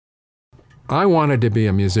I wanted to be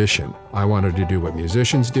a musician. I wanted to do what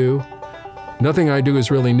musicians do. Nothing I do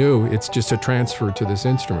is really new. It's just a transfer to this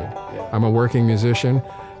instrument. I'm a working musician.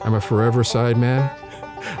 I'm a forever sideman.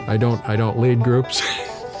 I don't lead groups.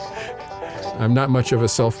 I'm not much of a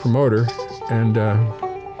self-promoter. And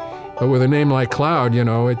but with a name like Cloud, you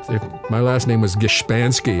know, if my last name was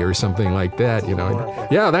Gespansky or something like that, you know,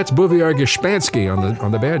 yeah, that's Buviar Gespansky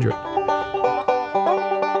on the banjo.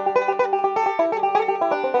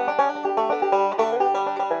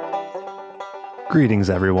 Greetings,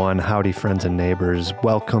 everyone. Howdy, friends and neighbors.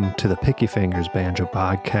 Welcome to the Picky Fingers Banjo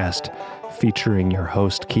Podcast, featuring your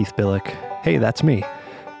host, Keith Billick. Hey, that's me.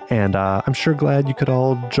 And I'm sure glad you could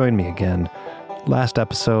all join me again. Last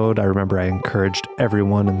episode, I remember I encouraged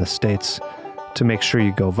everyone in the States to make sure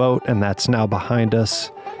you go vote, and that's now behind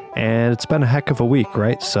us. And it's been a heck of a week,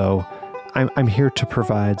 right? So I'm here to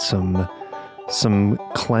provide some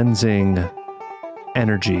cleansing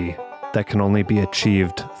energy that can only be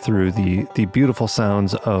achieved through the beautiful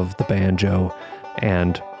sounds of the banjo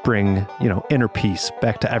and bring, you know, inner peace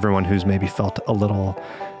back to everyone who's maybe felt a little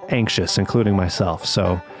anxious, including myself.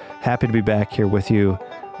 So happy to be back here with you,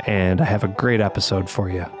 and I have a great episode for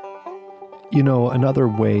you. You know, another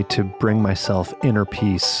way to bring myself inner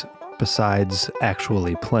peace besides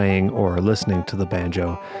actually playing or listening to the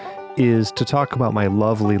banjo is to talk about my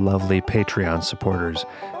lovely, lovely Patreon supporters.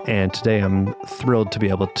 And today I'm thrilled to be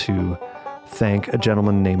able to thank a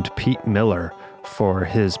gentleman named Pete Miller for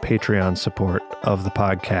his Patreon support of the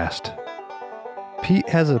podcast. Pete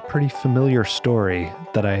has a pretty familiar story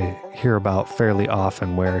that I hear about fairly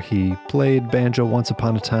often, where he played banjo once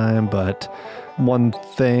upon a time, but one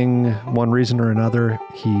reason or another,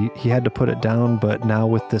 he had to put it down. But now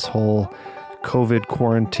with this whole COVID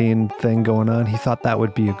quarantine thing going on, he thought that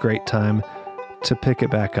would be a great time to pick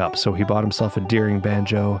it back up. So he bought himself a Deering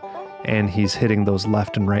banjo, and he's hitting those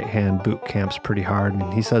left and right hand boot camps pretty hard,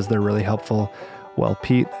 and he says they're really helpful. Well,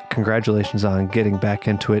 Pete, congratulations on getting back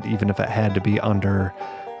into it, even if it had to be under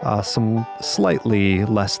some slightly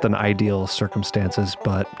less than ideal circumstances.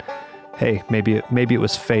 But hey, maybe it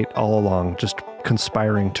was fate all along, just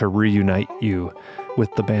conspiring to reunite you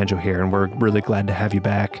with the banjo here, and we're really glad to have you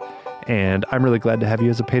back. And I'm really glad to have you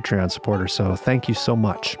as a Patreon supporter, so thank you so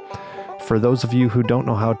much. For those of you who don't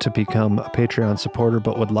know how to become a Patreon supporter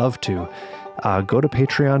but would love to, go to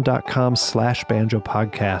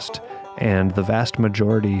patreon.com/banjopodcast, and the vast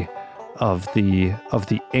majority of the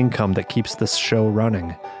income that keeps this show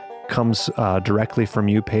running comes directly from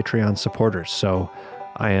you Patreon supporters. So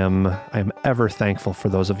I am ever thankful for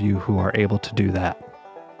those of you who are able to do that.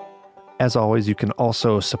 As always, you can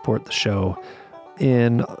also support the show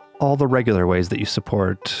in all the regular ways that you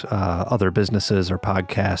support other businesses or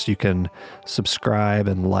podcasts. You can subscribe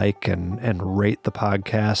and like and rate the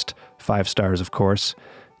podcast, 5 stars, of course.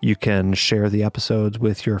 You can share the episodes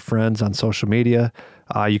with your friends on social media.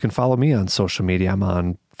 You can follow me on social media. I'm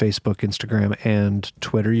on Facebook, Instagram, and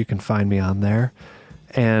Twitter. You can find me on there.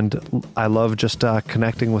 And I love just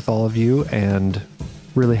connecting with all of you, and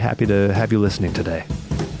really happy to have you listening today.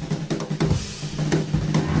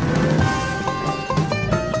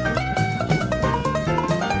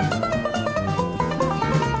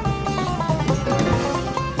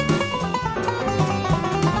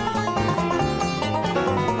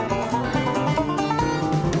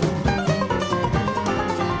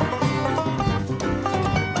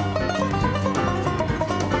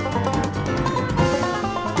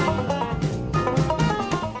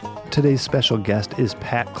 Today's special guest is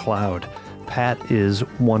Pat Cloud. Pat is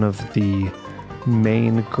one of the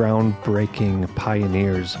main groundbreaking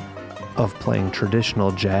pioneers of playing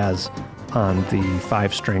traditional jazz on the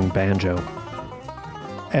 5-string banjo.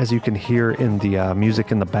 As you can hear in the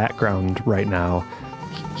music in the background right now,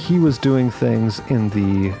 he was doing things in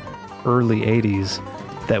the early 80s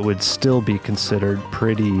that would still be considered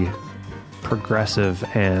pretty progressive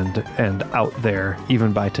and out there,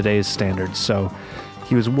 even by today's standards. So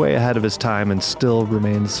he was way ahead of his time and still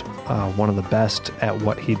remains one of the best at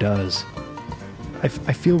what he does. I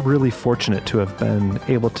feel really fortunate to have been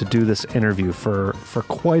able to do this interview for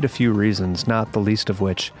quite a few reasons, not the least of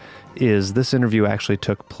which is this interview actually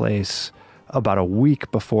took place about a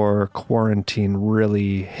week before quarantine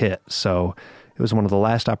really hit. So it was one of the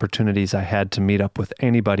last opportunities I had to meet up with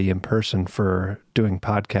anybody in person for doing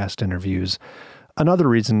podcast interviews. Another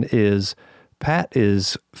reason is Pat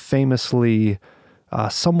is famously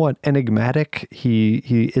somewhat enigmatic.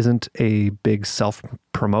 He isn't a big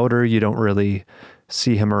self-promoter. You don't really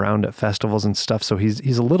see him around at festivals and stuff, so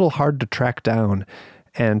he's a little hard to track down.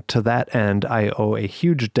 And to that end, I owe a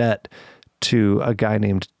huge debt to a guy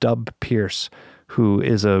named Dub Pierce, who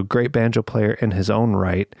is a great banjo player in his own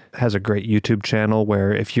right, has a great YouTube channel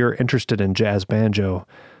where if you're interested in jazz banjo,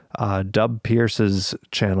 Dub Pierce's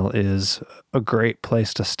channel is a great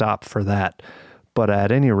place to stop for that. But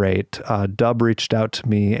at any rate, Dub reached out to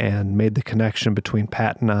me and made the connection between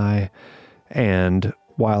Pat and I. And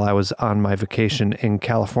while I was on my vacation in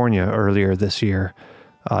California earlier this year,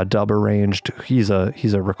 Dub arranged, he's a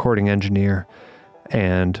recording engineer,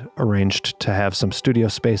 and arranged to have some studio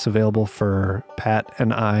space available for Pat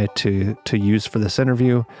and I to use for this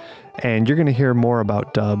interview. And you're going to hear more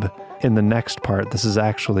about Dub in the next part. This is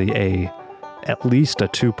actually at least a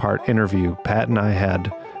 2-part interview. Pat and I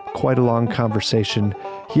had quite a long conversation.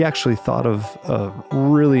 He actually thought of a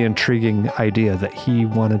really intriguing idea that he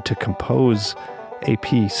wanted to compose a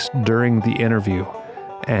piece during the interview.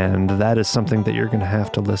 And that is something that you're going to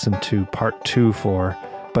have to listen to part 2 for.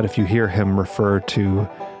 But if you hear him refer to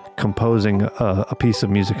composing a piece of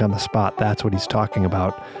music on the spot, that's what he's talking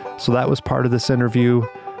about. So that was part of this interview.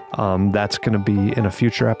 That's going to be in a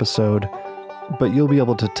future episode. But you'll be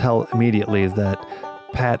able to tell immediately that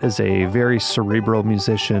Pat is a very cerebral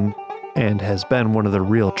musician and has been one of the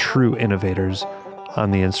real true innovators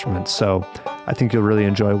on the instrument. So I think you'll really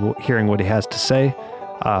enjoy hearing what he has to say.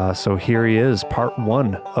 So here he is, part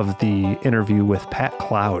 1 of the interview with Pat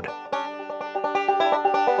Cloud.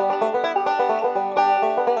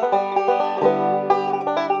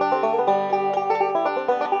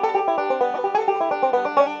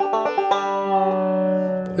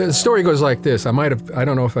 The story goes like this. I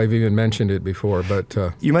don't know if I've even mentioned it before, but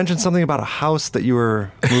you mentioned something about a house that you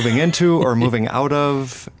were moving into or moving out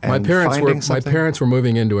of. And my parents were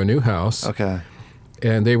moving into a new house. Okay.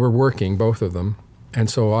 And they were working, both of them. And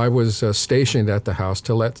so I was stationed at the house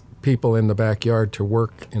to let people in the backyard to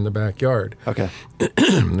work in the backyard. Okay.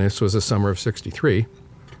 This was the summer of '63.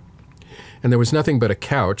 And there was nothing but a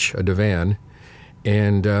couch, a divan,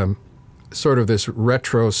 and sort of this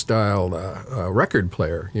retro-style record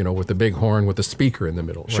player, with the big horn with the speaker in the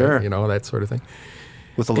middle. Sure. Right? That sort of thing.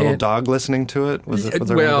 With a little dog listening to it?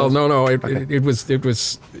 No. It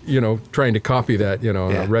was trying to copy that, in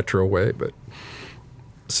a retro way. But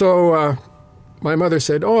so my mother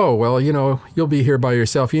said, "Oh, well, you'll be here by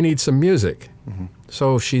yourself. You need some music." Mm-hmm.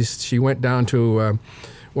 So she went down to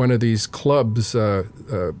one of these clubs,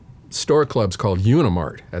 store clubs called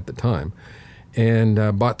Unimart at the time,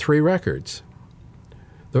 and bought 3 records.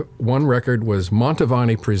 The one record was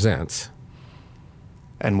Mantovani Presents.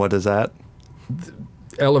 And what is that?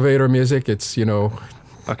 Elevator music. It's,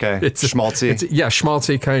 Okay. It's schmaltzy.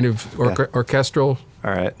 Schmaltzy kind of orchestral.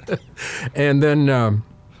 All right. And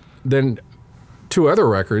then 2 other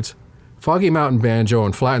records, Foggy Mountain Banjo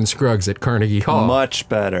and Flatt and Scruggs at Carnegie Hall. Much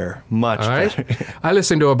better. Better. I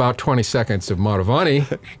listened to about 20 seconds of Mantovani.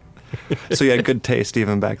 So you had good taste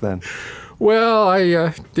even back then. Well,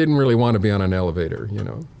 I didn't really want to be on an elevator,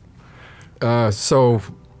 So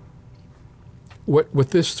with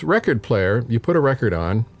this record player, you put a record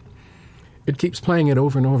on, it keeps playing it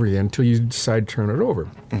over and over again until you decide to turn it over.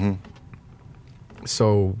 Mm-hmm.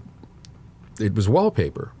 So it was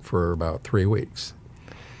wallpaper for about 3 weeks.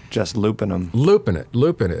 Just looping them. Looping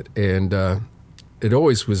it. And it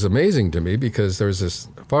always was amazing to me because there's this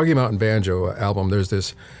Foggy Mountain Banjo album, there's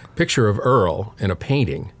this picture of Earl in a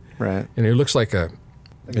painting. Right. And he looks like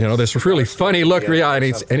this really funny look, and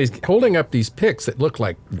he's holding up these picks that look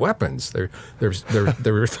like weapons. They're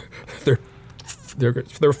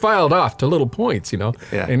filed off to little points, Yeah.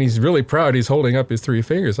 And he's really proud. He's holding up his 3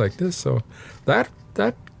 fingers like this. So that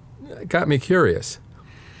got me curious.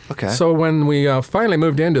 Okay. So when we finally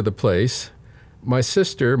moved into the place, my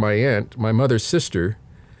sister, my aunt, my mother's sister,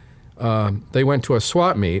 they went to a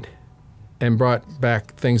swap meet and brought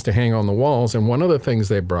back things to hang on the walls. And one of the things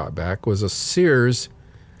they brought back was a Sears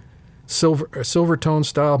Silvertone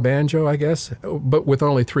style banjo, I guess, but with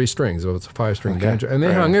only 3 strings. It was a 5-string banjo, and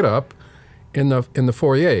they hung it up in the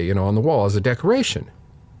foyer, on the wall as a decoration.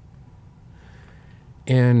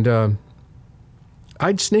 And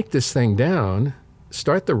I'd sneak this thing down,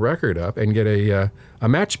 start the record up, and get a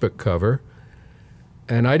matchbook cover.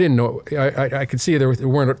 And I didn't know, I could see there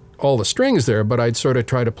weren't all the strings there, but I'd sort of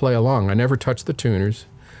try to play along. I never touched the tuners,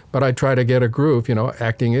 but I'd try to get a groove,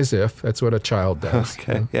 acting as if. That's what a child does.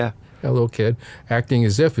 Okay, yeah. A little kid. Acting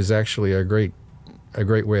as if is actually a great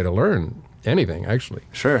way to learn anything, actually.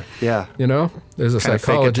 Sure, yeah. There's a kind psychology of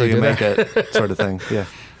fake it till you to make it sort of thing, yeah.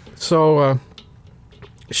 So,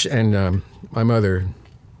 my mother,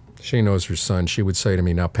 she knows her son. She would say to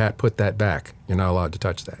me, "Now, Pat, put that back. You're not allowed to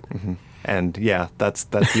touch that." Mm-hmm. And yeah, that's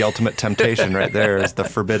the ultimate temptation right there, is the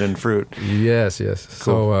forbidden fruit. Yes.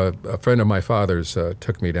 Cool. So a friend of my father's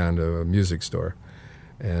took me down to a music store,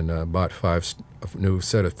 and bought a new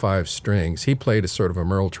set of 5 strings. He played a sort of a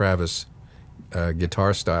Merle Travis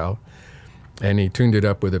guitar style, and he tuned it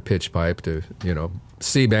up with a pitch pipe to,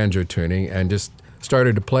 C banjo tuning, and just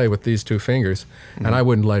started to play with these 2 fingers. Mm-hmm. And I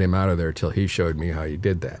wouldn't let him out of there till he showed me how he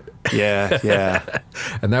did that. Yeah.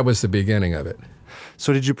 And that was the beginning of it.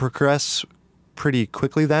 So did you progress pretty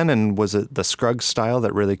quickly then? And was it the Scruggs style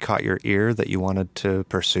that really caught your ear that you wanted to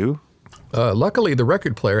pursue? Luckily, the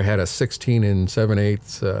record player had a 16 and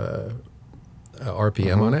 7/8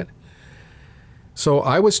 RPM on it. So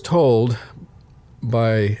I was told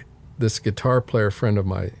by this guitar player friend of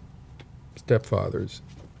my stepfather's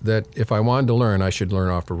that if I wanted to learn, I should learn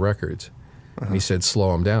off the records. And he said,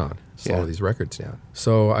 slow them down, slow these records down.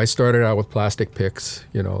 So I started out with plastic picks,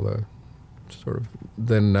 the sort of,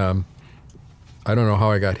 then I don't know how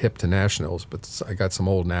I got hip to Nationals, but I got some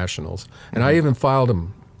old Nationals. And I even filed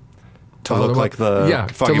them. To look like the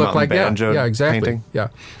Foggy Mountain Banjo exactly. painting? Yeah.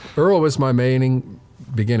 Earl was my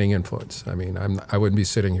beginning influence. I mean, I wouldn't be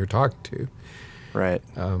sitting here talking to you. Right.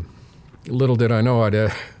 Little did I know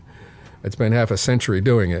I'd spent half a century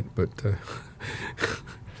doing it, but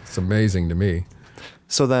it's amazing to me.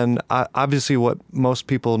 So then, obviously what most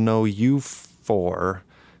people know you for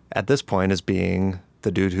at this point is being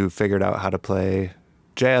the dude who figured out how to play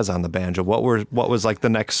jazz on the banjo. What was like the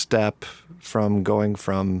next step from going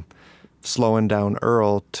from slowing down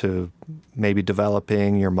Earl to maybe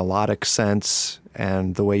developing your melodic sense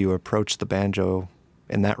and the way you approach the banjo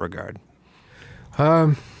in that regard?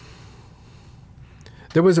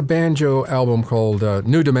 There was a banjo album called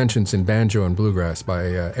New Dimensions in Banjo and Bluegrass by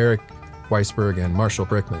Eric Weisberg and Marshall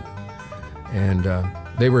Brickman. And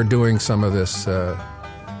they were doing some of this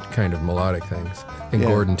kind of melodic things. I think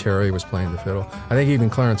Gordon Terry was playing the fiddle. I think even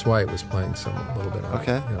Clarence White was playing a little bit on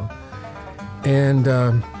it. And,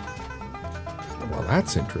 well,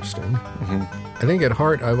 that's interesting. Mm-hmm. I think at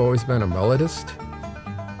heart I've always been a melodist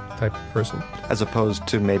type of person. As opposed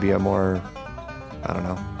to maybe a more,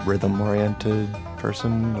 rhythm-oriented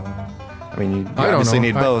person? I mean, you obviously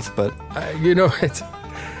need both, but...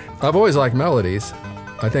 I've always liked melodies.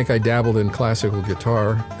 I think I dabbled in classical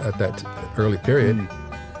guitar at that early period.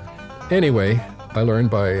 Anyway, I learned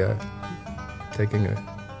by taking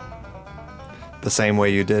the same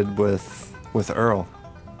way you did with Earl.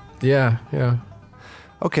 Yeah.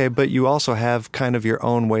 Okay, but you also have kind of your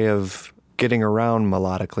own way of getting around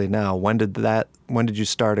melodically now. When did you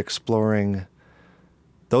start exploring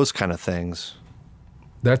those kind of things?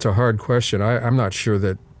 That's a hard question. I'm not sure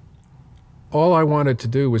that... All I wanted to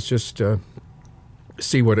do was just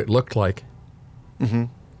see what it looked like. Mm-hmm.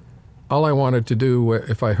 All I wanted to do,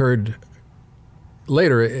 if I heard...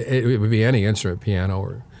 Later, it would be any instrument,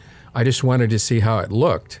 piano, I just wanted to see how it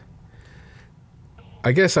looked.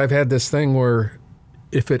 I guess I've had this thing where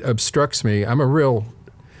if it obstructs me, I'm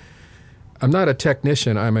not a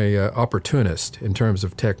technician, I'm a opportunist in terms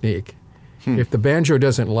of technique. If the banjo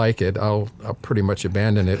doesn't like it, I'll pretty much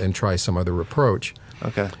abandon it and try some other approach.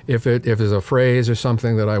 Okay. If there's a phrase or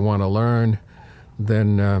something that I want to learn,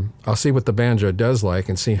 then I'll see what the banjo does like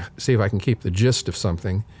and see if I can keep the gist of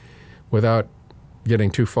something without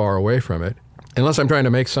getting too far away from it. Unless I'm trying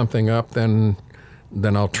to make something up, then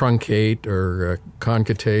I'll truncate or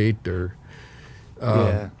concatate or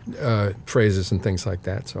phrases and things like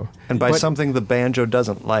that. So. And by something the banjo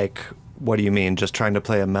doesn't like, what do you mean? Just trying to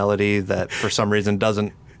play a melody that for some reason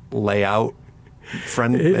doesn't lay out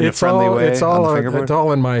in a friendly way on the fingerboard? It's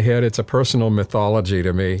all in my head. It's a personal mythology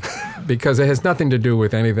to me because it has nothing to do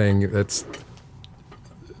with anything it's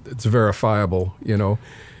verifiable,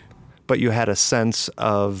 But you had a sense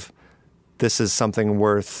of this is something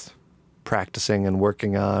worth practicing and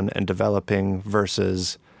working on and developing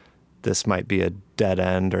versus this might be a dead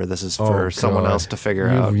end or this is for someone else to figure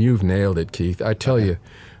out. You've nailed it, Keith. I tell you,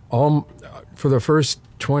 for the first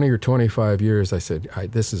 20 or 25 years, I said,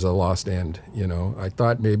 this is a lost end. I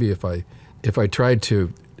thought maybe if I tried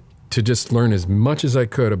to just learn as much as I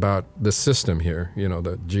could about the system here,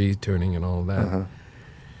 the G tuning and all of that,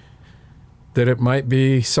 that it might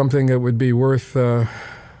be something that would be worth, that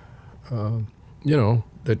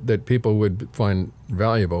people would find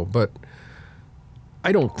valuable. But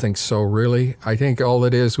I don't think so, really. I think all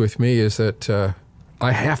it is with me is that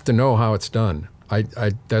I have to know how it's done.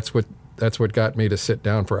 That's what got me to sit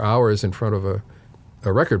down for hours in front of a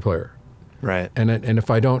record player. Right. And if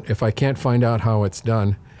I can't find out how it's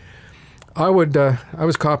done, I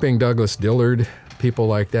was copying Douglas Dillard, people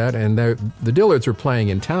like that, and the Dillards were playing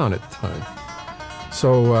in town at the time.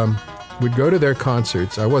 So we'd go to their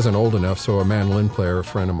concerts. I wasn't old enough, so a mandolin player, a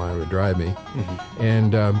friend of mine, would drive me. Mm-hmm.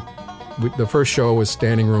 And the first show was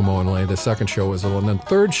standing room only. The second show was and the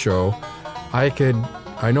third show, I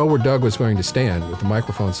I know where Doug was going to stand with the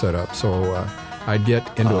microphone set up, so I'd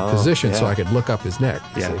get into a position so I could look up his neck,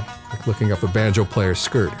 you see, like looking up a banjo player's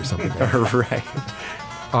skirt or something like that. Right.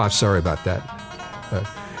 Oh, I'm sorry about that.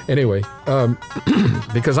 Anyway,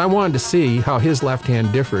 because I wanted to see how his left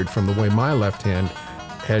hand differed from the way my left hand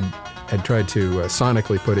had tried to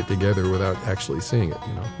sonically put it together without actually seeing it,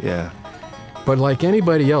 you know. Yeah. But like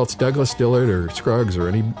anybody else, Douglas Dillard or Scruggs or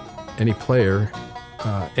any player,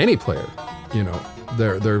 you know,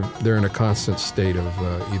 they're in a constant state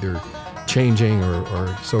of either changing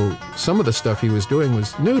or so. Some of the stuff he was doing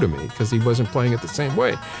was new to me because he wasn't playing it the same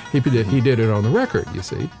way. He did it on the record, you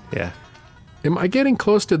see. Yeah. Am I getting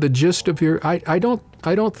close to the gist of your? I don't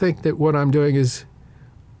think that what I'm doing is.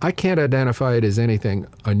 I can't identify it as anything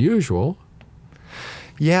unusual.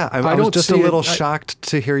 Yeah, I was just a little shocked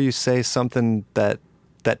to hear you say something that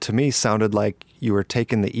to me sounded like you were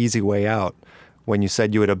taking the easy way out when you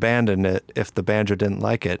said you would abandon it if the banjo didn't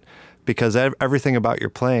like it, because everything about your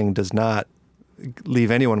playing does not leave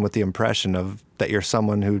anyone with the impression of that you're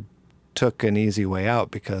someone who took an easy way out,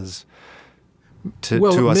 because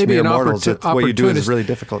to us mere mortals, what you do is really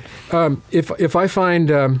difficult. If I find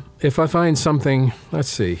something, let's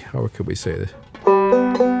see, how could we say this?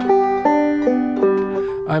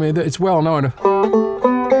 I mean, it's well known.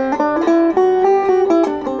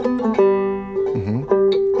 Mm-hmm.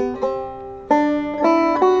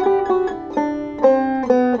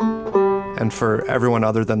 And for everyone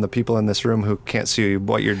other than the people in this room who can't see you,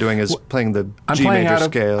 what you're doing is playing the G major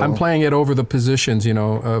scale. I'm playing it over the positions, you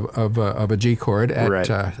know, of a G chord at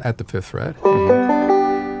the 5th fret.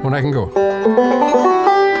 Mm-hmm. When I can go.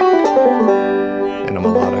 In a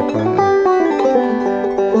melodic way.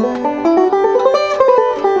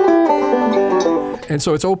 And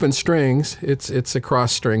so it's open strings. It's a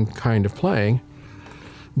cross string kind of playing.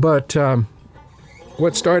 But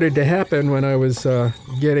what started to happen when I was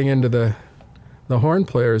getting into the horn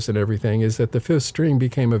players and everything is that the 5th string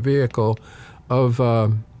became a vehicle of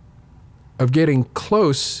getting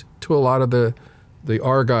close to a lot of the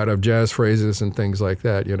argot of jazz phrases and things like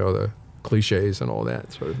that, you know, the cliches and all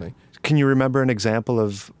that sort of thing. Can you remember an example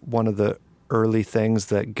of one of the early things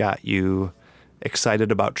that got you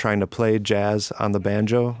excited about trying to play jazz on the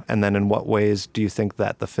banjo? And then in what ways do you think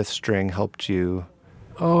that the 5th string helped you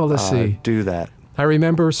do that? I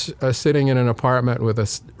remember sitting in an apartment with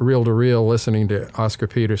a reel-to-reel listening to Oscar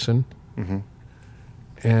Peterson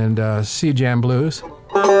and C-Jam Blues,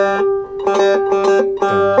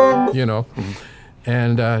 you know,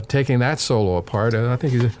 and taking that solo apart. And I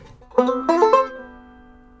think he's...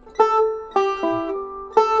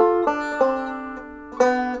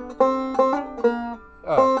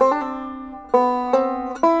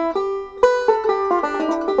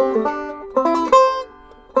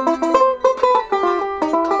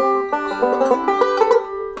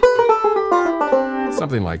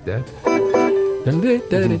 something like that.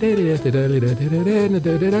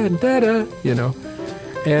 You know,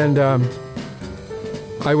 and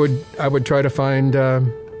I would try to find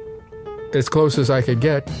as close as I could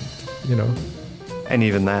get, you know. And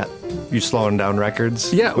even that, you slowing down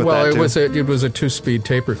records? Yeah, well, it was a 2-speed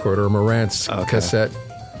tape recorder, a Marantz cassette.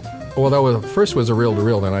 Well, first was a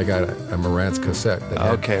reel-to-reel, then I got a Marantz cassette.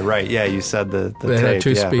 That right. Yeah, you said the tape. Had a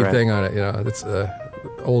 2-speed thing on it. You know, that's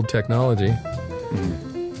old technology.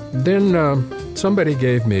 Then somebody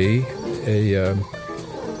gave me a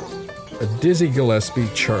Dizzy Gillespie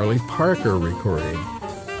Charlie Parker recording,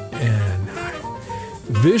 and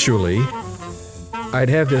visually, I'd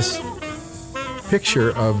have this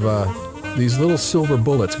picture of these little silver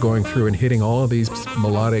bullets going through and hitting all of these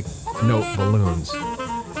melodic note balloons.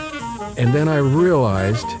 And then I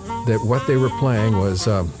realized that what they were playing was,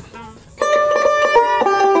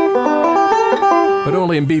 but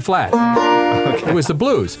only in B flat. Okay. It was the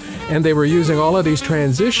blues. And they were using all of these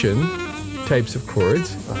transition types of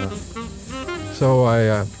chords. So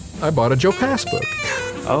I bought a Joe Pass book.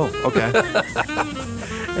 Oh, okay.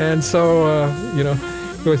 And so, you know,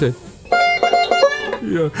 with it.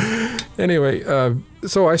 Yeah. Anyway,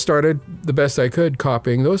 so I started the best I could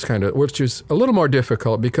copying those kind of, which is a little more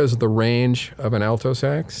difficult because of the range of an alto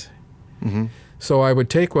sax. Mm-hmm. So I would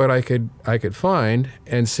take what I could find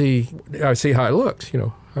and see how it looks, you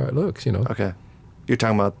know. Okay. You're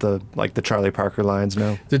talking about the Charlie Parker lines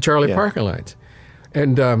now? The Charlie Parker lines.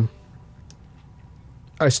 And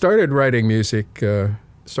I started writing music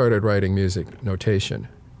notation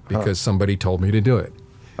because somebody told me to do it.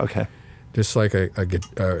 Okay. Just like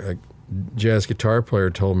a jazz guitar player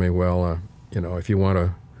told me, well, you know, if you want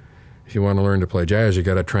to learn to play jazz, you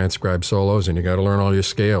got to transcribe solos and you got to learn all your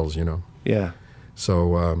scales, you know. Yeah.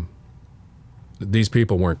 So these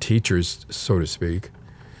people weren't teachers, so to speak.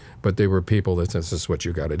 but they were people that said, this is what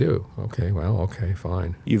you got to do. Okay, well, okay,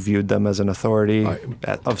 fine. You viewed them as an authority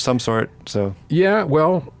of some sort, so... Yeah,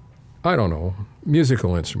 well, I don't know.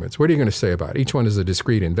 Musical instruments. What are you going to say about it? Each one is a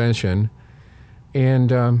discrete invention, and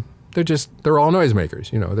they're all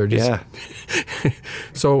noisemakers. You know, they're just. Yeah.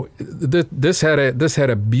 So this had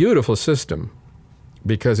a beautiful system,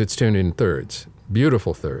 because it's tuned in thirds,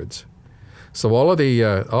 beautiful thirds. So all of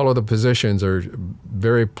the positions are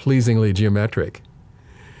very pleasingly geometric,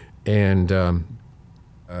 and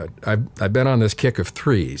I've been on this kick of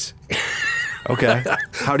threes. Okay.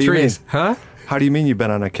 How do you Threes, mean? huh? How do you mean you've been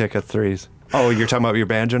on a kick of threes? Oh, you're talking about your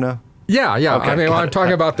banjo now? Yeah. Okay, I mean, got I'm it.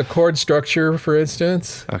 talking about the chord structure, for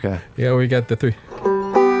instance. Okay. Yeah, we got the three.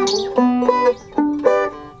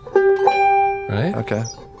 Right? Okay.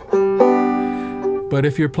 But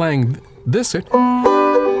if you're playing this,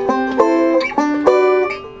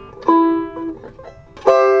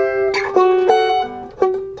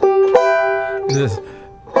 this.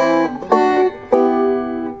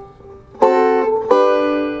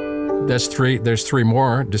 That's three. There's three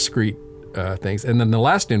more discrete things, and then the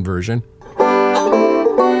last inversion.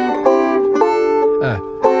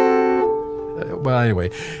 Well, anyway,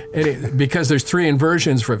 because there's three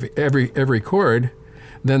inversions for every chord,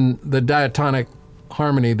 then the diatonic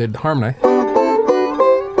harmony,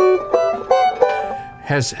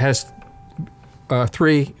 has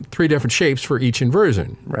three different shapes for each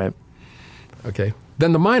inversion. Right. Okay.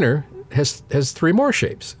 Then the minor has three more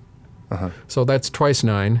shapes. So that's twice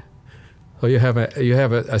 9. So you have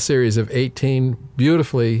a series of 18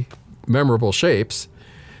 beautifully memorable shapes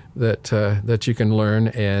that you can learn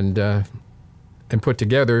and put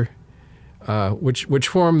together, which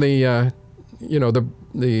form the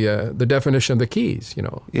the definition of the keys.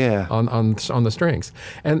 Yeah. On the strings.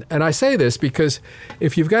 And I say this because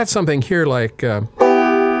if you've got something here like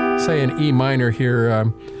say an E minor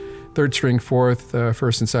here, third string, fourth,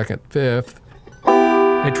 first and second, fifth,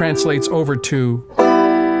 it translates over to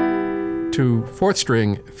fourth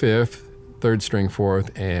string, fifth, third string,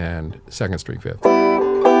 fourth, and second string, fifth.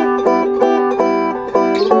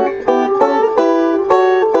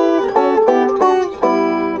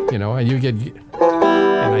 And you get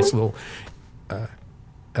a nice little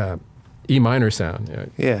E minor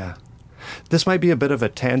sound. Yeah. This might be a bit of a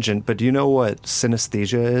tangent, but do you know what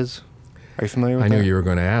synesthesia is? Are you familiar with that? I knew you were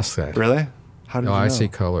going to ask that. Really? How did you know? I see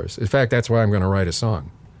colors. In fact, that's why I'm going to write a song.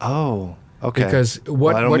 Oh, okay. Because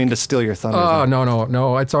I don't mean to steal your thunder. Oh,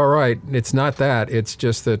 no, it's all right. It's not that. It's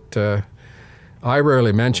just that I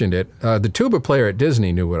rarely mentioned it. The tuba player at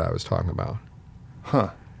Disney knew what I was talking about. Huh.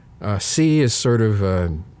 C is sort of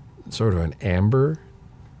an amber.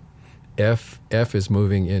 F is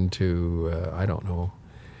moving into I don't know.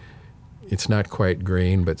 It's not quite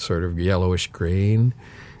green, but sort of yellowish green.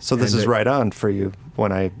 So this is right on for you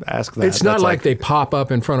when I ask that. It's not like they pop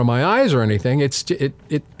up in front of my eyes or anything.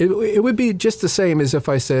 It would be just the same as if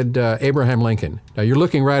I said Abraham Lincoln. Now you're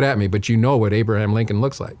looking right at me, but you know what Abraham Lincoln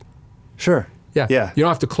looks like. Sure. Yeah. Yeah. You don't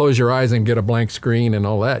have to close your eyes and get a blank screen and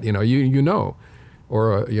all that. You know,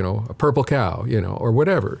 or a purple cow, or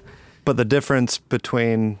whatever. But the difference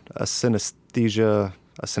between a synesthesia,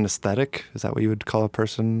 a synesthetic, is that what you would call a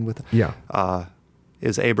person with? Yeah.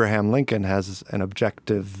 Is Abraham Lincoln has an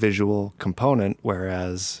objective visual component,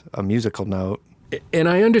 whereas a musical note And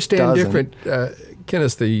I understand doesn't. different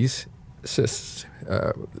kinesthesists.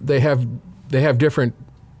 They have different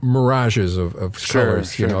mirages of Sure,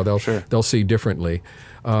 colors. sure, They'll see differently.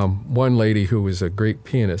 One lady who was a great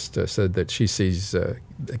pianist said that she sees the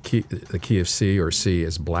key of C or C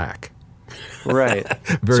as black. Right.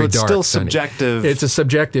 Very so it's dark, still sunny. subjective. It's a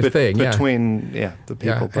subjective thing. Between the people.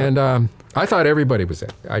 Yeah. but- And I thought everybody was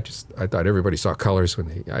that. I thought everybody saw colors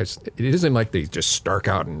when it isn't like they just stark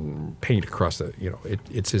out and paint across the.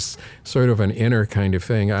 It's just sort of an inner kind of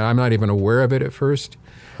thing. I'm not even aware of it at first,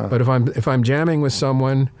 but if I'm jamming with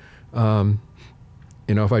someone,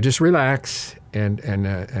 if I just relax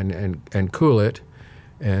and cool it,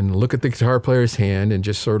 and look at the guitar player's hand and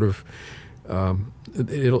just sort of,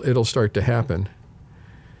 it'll start to happen.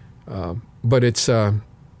 But it's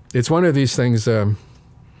one of these things.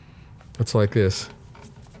 It's like this.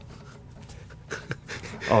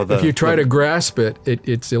 If you try to grasp it,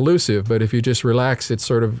 it's elusive. But if you just relax, it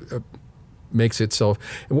sort of makes itself.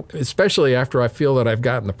 Especially after I feel that I've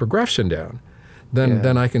gotten the progression down,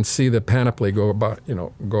 then I can see the panoply go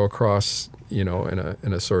across, in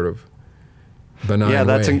a sort of benign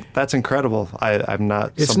way. That's incredible. I'm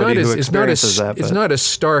not It's somebody not who as experiences that. It's but- not as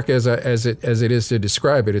stark as it is to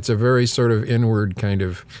describe it. It's a very sort of inward kind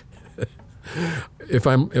of. If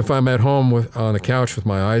I'm at home on the couch with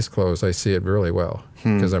my eyes closed, I see it really well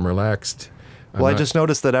because I'm relaxed. Well, I just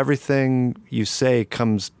noticed that everything you say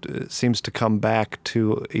seems to come back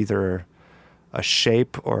to either a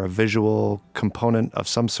shape or a visual component of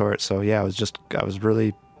some sort. So yeah, I was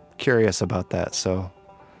really curious about that. So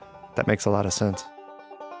that makes a lot of sense.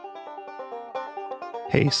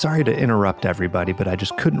 Hey, sorry to interrupt everybody, but I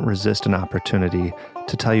just couldn't resist an opportunity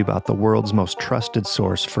to tell you about the world's most trusted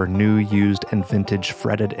source for new, used, and vintage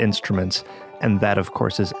fretted instruments, and that, of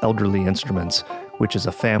course, is Elderly Instruments, which is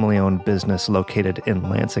a family-owned business located in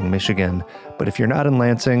Lansing, Michigan. But if you're not in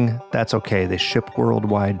Lansing, that's okay. They ship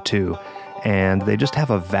worldwide, too, and they just have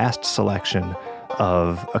a vast selection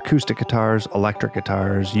of acoustic guitars, electric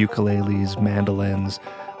guitars, ukuleles, mandolins,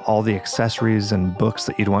 all the accessories and books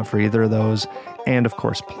that you'd want for either of those, and of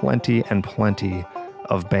course plenty and plenty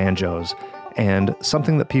of banjos. And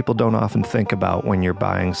something that people don't often think about when you're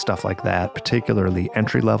buying stuff like that, particularly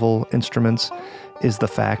entry-level instruments, is the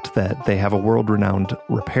fact that they have a world-renowned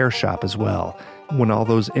repair shop as well. When all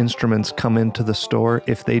those instruments come into the store,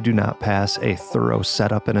 if they do not pass a thorough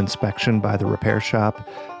setup and inspection by the repair shop,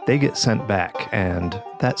 they get sent back, and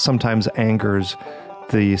that sometimes angers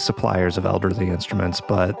the suppliers of Elderly Instruments,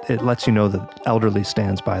 but it lets you know that Elderly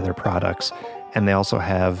stands by their products, and they also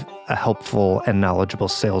have a helpful and knowledgeable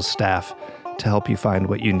sales staff to help you find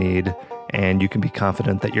what you need, and you can be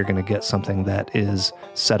confident that you're going to get something that is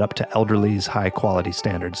set up to Elderly's high quality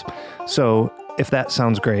standards. So if that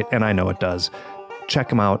sounds great, and I know it does, check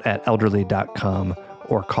them out at elderly.com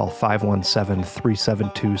or call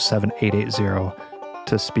 517-372-7880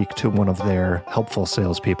 to speak to one of their helpful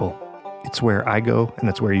salespeople. It's where I go, and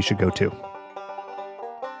it's where you should go too.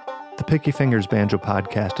 The Picky Fingers Banjo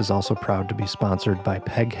Podcast is also proud to be sponsored by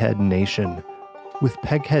Peghead Nation. With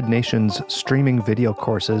Peghead Nation's streaming video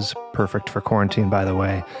courses, perfect for quarantine by the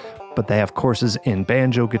way, but they have courses in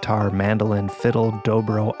banjo, guitar, mandolin, fiddle,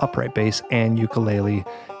 dobro, upright bass, and ukulele.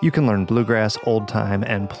 You can learn bluegrass, old time,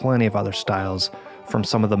 and plenty of other styles from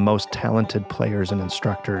some of the most talented players and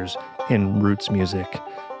instructors in roots music.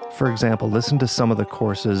 For example, listen to some of the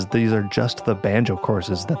courses. These are just the banjo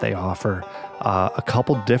courses that they offer. A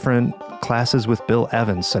couple different classes with Bill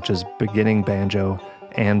Evans, such as beginning banjo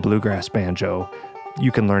and bluegrass banjo.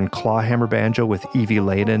 You can learn clawhammer banjo with Evie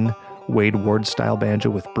Layden, Wade Ward style banjo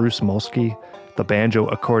with Bruce Molsky, the banjo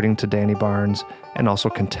according to Danny Barnes, and also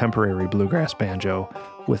contemporary bluegrass banjo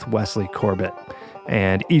with Wesley Corbett.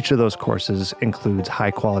 And each of those courses includes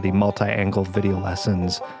high-quality multi-angle video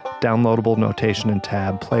lessons, downloadable notation and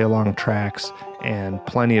tab, play-along tracks, and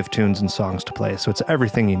plenty of tunes and songs to play. So it's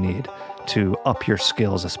everything you need to up your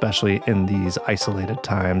skills, especially in these isolated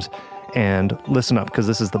times. And listen up, because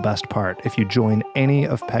this is the best part. If you join any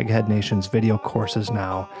of Peghead Nation's video courses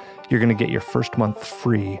now, you're going to get your first month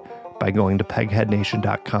free by going to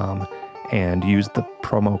pegheadnation.com and use the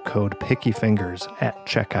promo code PickyFingers at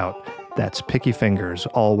checkout. That's Picky Fingers,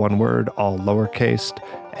 all one word, all lowercase,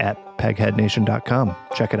 at pegheadnation.com.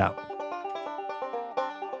 Check it out.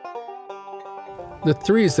 The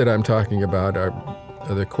threes that I'm talking about are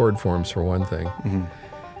the chord forms, for one thing.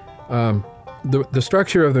 Mm-hmm. The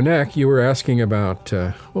structure of the neck, you were asking about,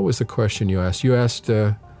 what was the question you asked? You asked,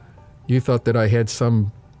 you thought that I had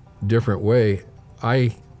some different way.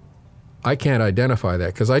 I can't identify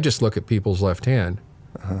that because I just look at people's left hand.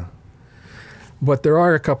 Uh-huh. But there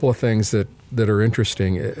are a couple of things that are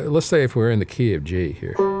interesting. Let's say if we're in the key of G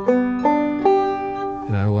here.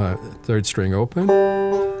 And I'll third string open,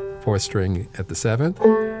 fourth string at the seventh,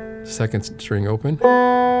 second string open,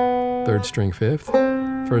 third string fifth,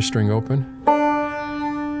 first string open,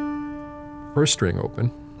 first string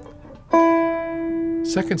open,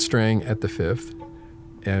 second string at the fifth,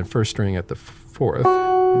 and first string at the fourth,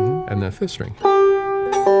 and then fifth string.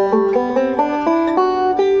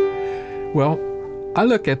 Well, I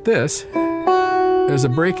look at this as a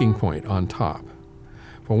breaking point on top.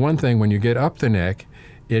 For one thing, when you get up the neck,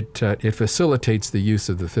 it facilitates the use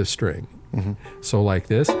of the fifth string. Mm-hmm. So like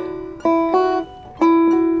this,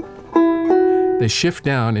 they shift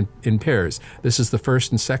down in pairs. This is the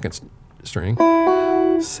first and second string,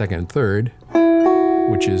 second and third,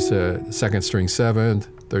 which is second string 7th,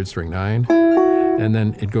 third string 9, and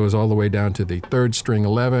then it goes all the way down to the third string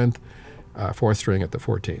 11th, fourth string at the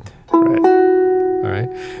 14th. Right. All right.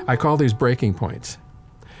 I call these breaking points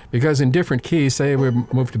because in different keys, say we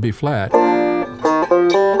move to B flat,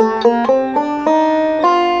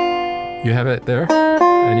 you have it there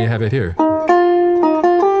and you have it here.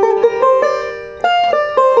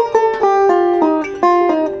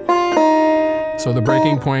 So the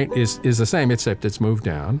breaking point is the same, except it's moved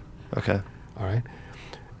down. Okay. All right.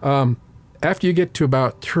 After you get to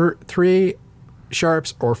about 3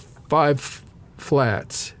 sharps or 5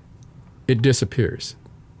 flats, it disappears.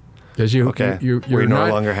 because you're we no not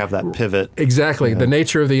longer have that pivot. exactly the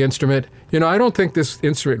nature of the instrument. I don't think this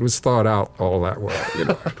instrument was thought out all that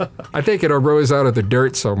well. I think it arose out of the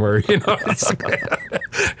dirt somewhere.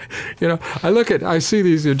 I see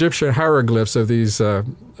these Egyptian hieroglyphs of these the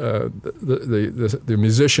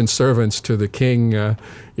musician servants to the king,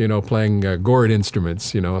 playing gourd instruments.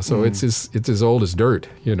 So it's as old as dirt.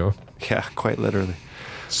 Yeah, quite literally.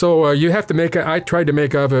 So you have to I tried to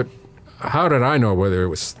make of it. How did I know whether it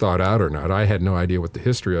was thought out or not? I had no idea what the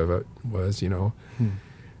history of it was,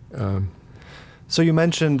 So you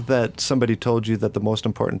mentioned that somebody told you that the most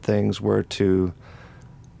important things were to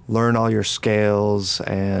learn all your scales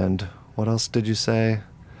and what else did you say?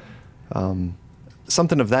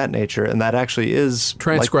 Something of that nature, and that actually is...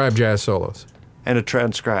 Transcribe jazz solos. And a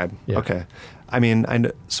transcribe. Yeah. Okay.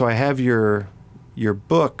 So I have your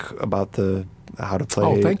book about how to play.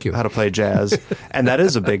 Oh, thank you. How to play jazz, and that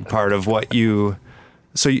is a big part of what you.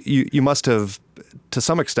 So you must have, to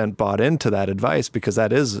some extent, bought into that advice, because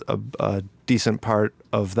that is a decent part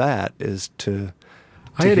of that is to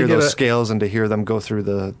hear those scales and to hear them go through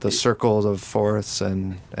the circles of fourths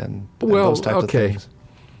and those types of things.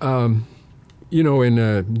 In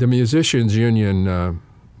the Musicians Union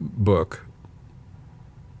book,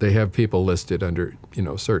 they have people listed under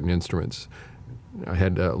certain instruments. I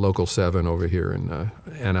had Local 7 over here in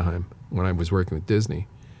Anaheim when I was working with Disney.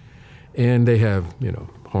 And they have,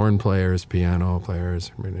 horn players, piano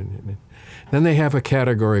players. Then they have a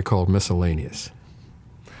category called miscellaneous.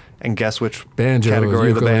 And guess which banjo,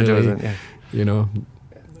 category the banjo is in? Yeah.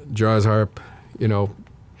 Jaws harp, Right.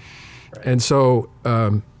 And so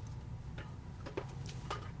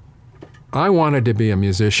I wanted to be a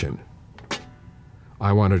musician.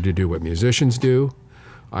 I wanted to do what musicians do.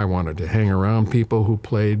 I wanted to hang around people who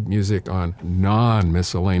played music on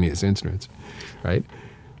non-miscellaneous instruments, right?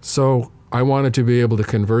 So I wanted to be able to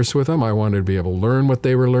converse with them. I wanted to be able to learn what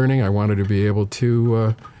they were learning. I wanted to be able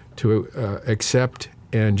to accept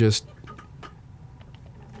and just...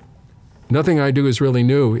 Nothing I do is really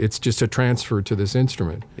new. It's just a transfer to this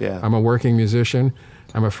instrument. Yeah. I'm a working musician.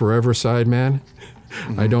 I'm a forever sideman.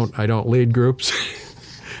 Mm-hmm. I don't lead groups.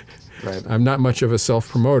 Right. I'm not much of a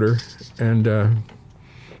self-promoter, and...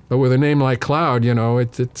 But with a name like Cloud,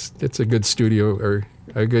 it's a good studio, or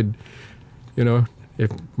a good,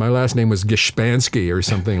 if my last name was Gespansky or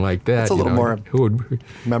something like that. That's a little more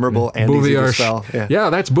memorable and easy to spell. Yeah,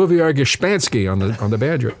 that's Bouvier Gespansky on the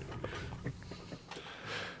banjo.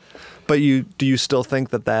 But do you still think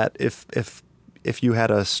that if you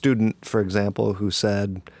had a student, for example, who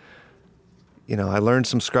said, I learned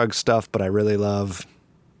some Scruggs stuff, but I really love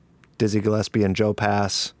Dizzy Gillespie and Joe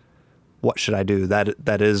Pass. What should I do?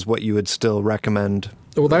 That is what you would still recommend.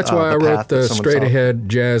 Well, that's why I wrote the Straight Ahead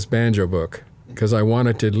Jazz Banjo book, because I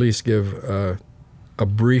wanted to at least give a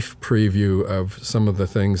brief preview of some of the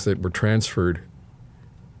things that were transferred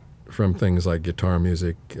from things like guitar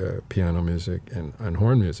music, piano music, and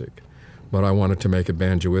horn music. But I wanted to make it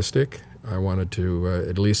banjoistic. I wanted to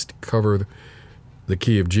at least cover the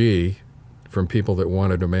key of G from people that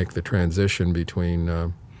wanted to make the transition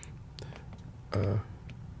between...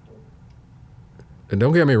 And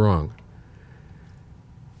don't get me wrong,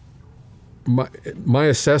 my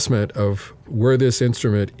assessment of where this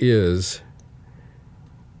instrument is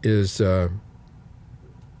that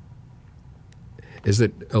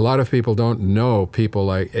a lot of people don't know people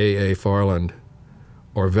like A.A. Farland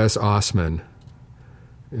or Wes Osman,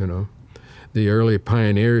 the early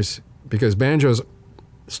pioneers, because banjos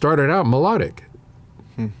started out melodic,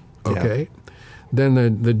 okay? Yeah.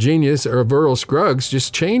 Then the genius of Earl Scruggs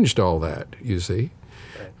just changed all that, you see.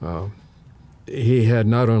 He had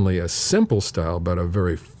not only a simple style, but a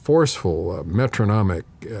very forceful, metronomic,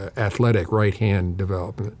 athletic right-hand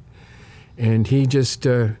development. And he just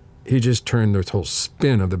turned this whole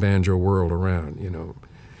spin of the banjo world around,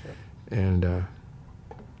 And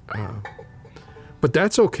but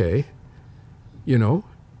that's okay,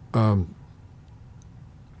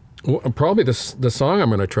 Well, probably the song I'm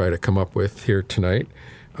going to try to come up with here tonight.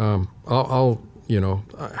 I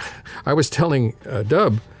was telling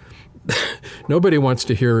Dub, nobody wants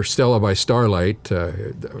to hear Stella by Starlight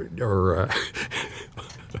or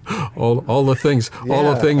all the things,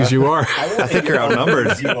 all the things you are. I think you're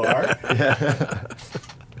outnumbered. You are. Yeah.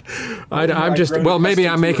 I'm just maybe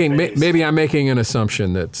I'm making an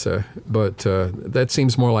assumption that's but that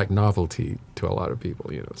seems more like novelty to a lot of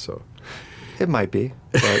people, So. It might be,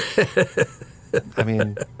 but I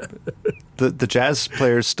mean, the jazz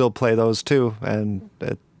players still play those too, and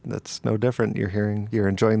that's no different. You're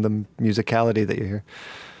enjoying the musicality that you hear.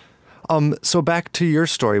 So back to your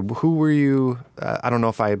story. Who were you? I don't know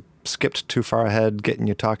if I skipped too far ahead, getting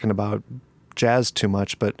you talking about jazz too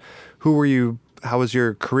much, but how was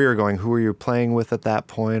your career going? Who were you playing with at that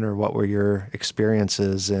point, or what were your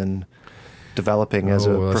experiences in developing as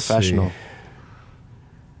a professional? See.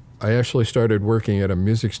 I actually started working at a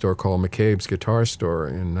music store called McCabe's Guitar Store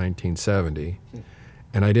in 1970,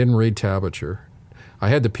 and I didn't read tablature. I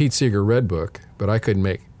had the Pete Seeger Red Book, but I couldn't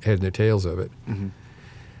make head nor tails of it. Mm-hmm.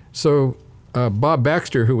 So Bob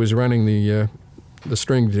Baxter, who was running the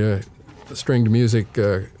stringed music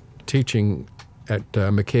teaching at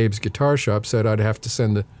McCabe's Guitar Shop, said I'd have to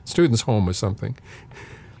send the students home with something.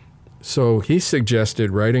 So he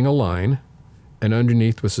suggested writing a line, and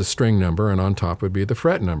underneath was the string number, and on top would be the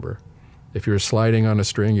fret number. If you were sliding on a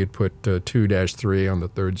string, you'd put 2-3 on the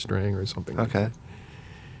third string or something. Okay. Like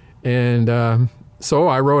that. And so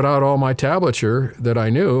I wrote out all my tablature that I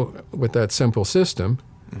knew with that simple system.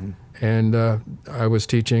 Mm-hmm. And I was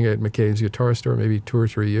teaching at McCabe's Guitar Store maybe 2 or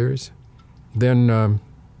 3 years. Then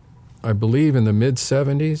I believe in the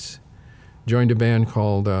mid-'70s, joined a band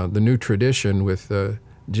called The New Tradition with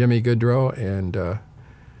Jimmy Goodrow and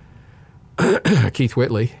Keith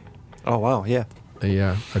Whitley. Oh, wow, yeah.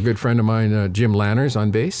 A good friend of mine, Jim Lanners, on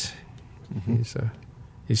bass. Mm-hmm.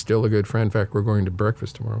 He's still a good friend. In fact, we're going to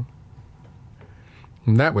breakfast tomorrow.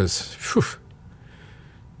 And that was,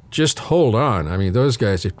 just hold on. I mean, those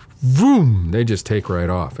guys, they just take right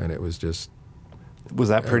off, and it was just... Was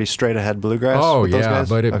that pretty straight ahead bluegrass? Oh, with those yeah,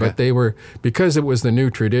 guys? but they were, because it was the new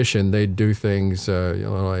tradition, they'd do things,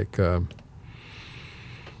 like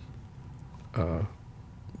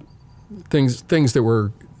things that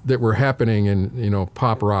were happening in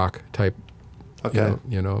pop rock type. Okay.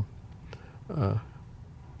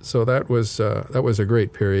 So that was a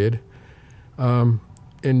great period.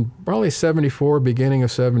 In probably 74, beginning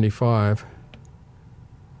of 75,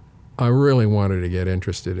 I really wanted to get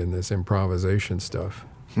interested in this improvisation stuff.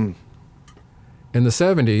 In the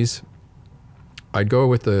 70s, I'd go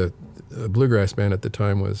with the bluegrass band at the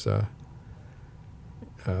time was,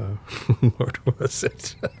 what was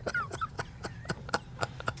it?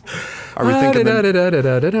 Are we thinking Got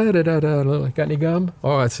any gum?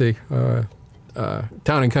 Oh, let's see. Town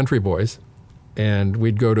and Country Boys. And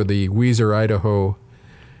we'd go to the Weiser, Idaho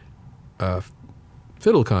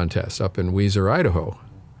fiddle contest up in Weiser, Idaho.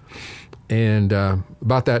 And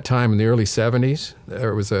about that time in the early 70s,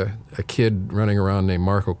 there was a kid running around named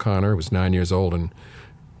Mark O'Connor, who was 9 years old and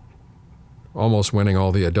almost winning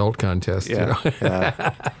all the adult contests.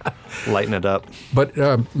 Yeah. Lighten it up. But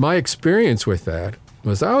my experience with that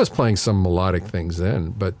was I was playing some melodic things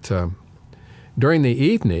then, but during the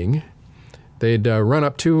evening, they'd run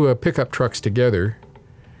up 2 pickup trucks together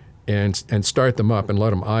and start them up and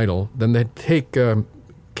let them idle. Then they'd take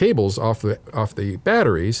cables off the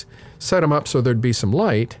batteries, set them up so there'd be some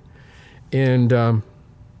light, and there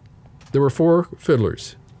were 4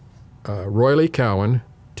 fiddlers, Roy Lee Cowan,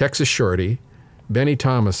 Texas Shorty, Benny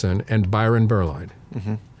Thomason, and Byron Berline.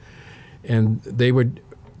 Mm-hmm. And they would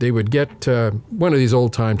get one of these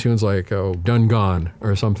old time tunes like Done Gone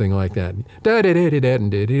or something like that,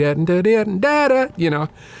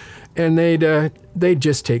 and they'd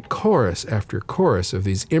just take chorus after chorus of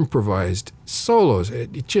these improvised solos.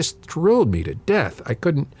 It just thrilled me to death.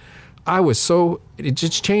 It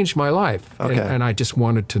just changed my life. Okay. And I just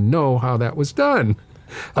wanted to know how that was done.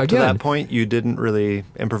 Up to that point, you didn't really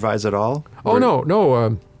improvise at all?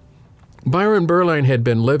 No. Byron Berline had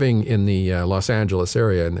been living in the Los Angeles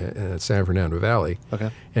area in San Fernando Valley.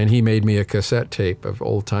 Okay. And he made me a cassette tape of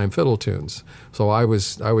old-time fiddle tunes. So I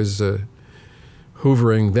was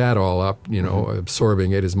hoovering that all up, mm-hmm.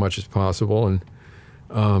 absorbing it as much as possible.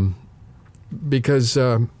 And because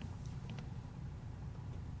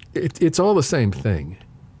it's all the same thing.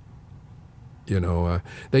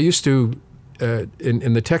 They used to,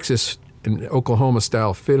 in the Texas and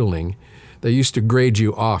Oklahoma-style fiddling, they used to grade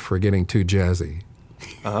you off for getting too jazzy.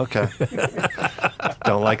 Oh, okay.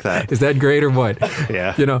 Don't like that. Is that great or what?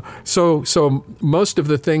 Yeah. So most of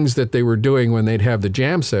the things that they were doing when they'd have the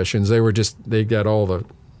jam sessions, they got all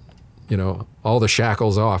the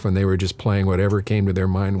shackles off, and they were just playing whatever came to their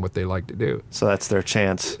mind and what they liked to do. So that's their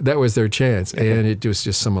chance. That was their chance, and it was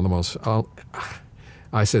just some of the most.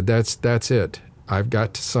 I said, that's it. I've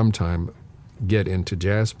got to sometime get into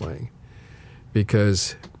jazz playing,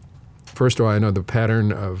 because first of all, I know the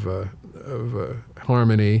pattern of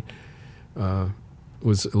harmony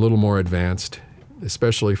was a little more advanced,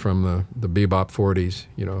 especially from the bebop 40s,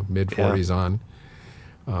 mid 40s on.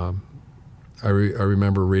 I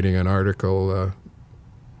remember reading an article,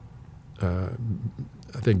 I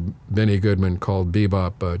think Benny Goodman called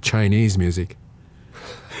bebop Chinese music.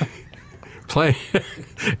 playing.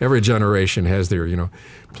 Every generation has their,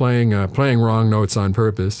 playing wrong notes on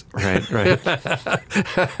purpose. Right.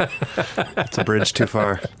 It's a bridge too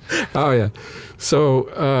far. Oh yeah.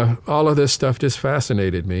 So all of this stuff just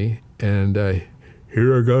fascinated me, and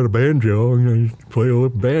here I got a banjo. I'm going to play a little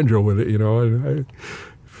banjo with it. And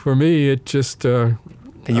for me, it just. And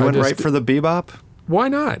you went right for the bebop? Why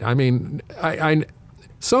not? I mean,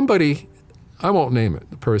 somebody, I won't name it,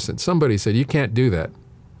 the person, somebody said, you can't do that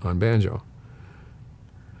on banjo.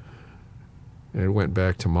 And it went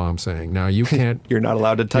back to Mom saying, now you can't. You're not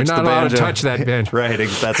allowed to touch the banjo. You're not allowed to touch that banjo. Right,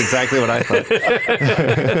 that's exactly what I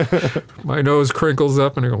thought. My nose crinkles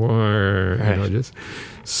up and I go, right.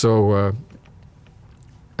 So,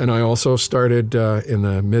 and I also started in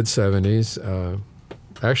the mid-'70s,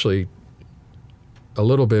 actually a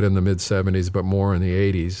little bit in the mid-'70s, but more in the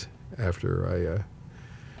 '80s after I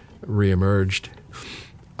reemerged.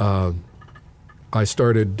 I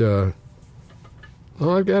started,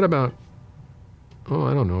 I've got about,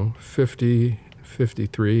 50,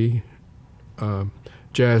 53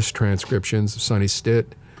 jazz transcriptions of Sonny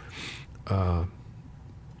Stitt,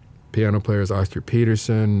 piano players Arthur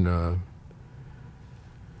Peterson,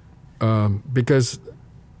 because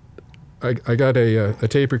I got a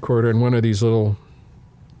tape recorder and one of these little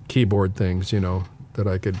keyboard things, that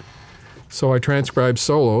I could. So I transcribed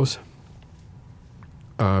solos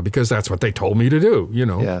because that's what they told me to do,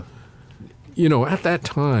 Yeah. At that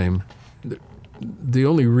time, the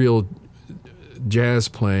only real jazz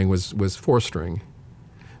playing was 4-string.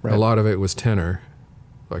 Right. A lot of it was tenor.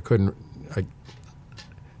 I couldn't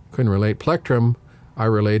relate. Plectrum, I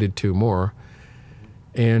related to more.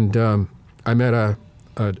 And I met a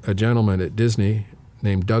gentleman at Disney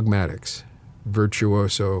named Doug Maddox,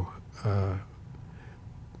 virtuoso,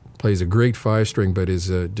 plays a great 5-string, but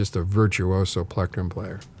is just a virtuoso plectrum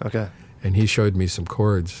player. Okay. And he showed me some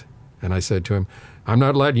chords, and I said to him, I'm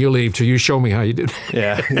not letting you leave till you show me how you do that.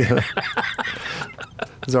 Yeah.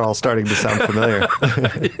 These are all starting to sound familiar.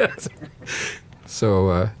 Yes.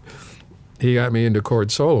 So he got me into chord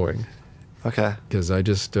soloing. Okay. Because I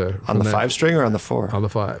just... on the 5-string or on the 4? On the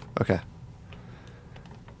 5. Okay.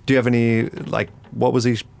 Do you have any, what was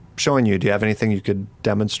he showing you? Do you have anything you could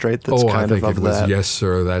demonstrate that's I think of it was that? Yes,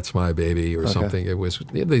 Sir, That's My Baby or Okay. something. It was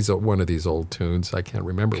one of these old tunes. I can't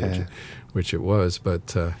remember which it was,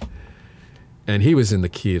 but... and he was in the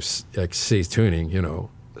key of C tuning,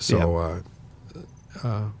 So,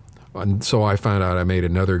 and so I found out I made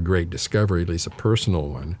another great discovery, at least a personal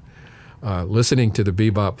one, listening to the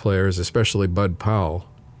bebop players, especially Bud Powell,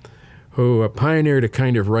 who pioneered a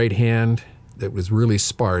kind of right hand that was really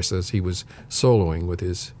sparse as he was soloing with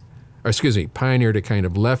his, pioneered a kind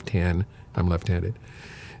of left hand. I'm left-handed.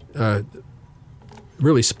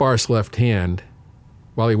 Really sparse left hand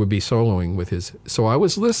while he would be soloing with his. So I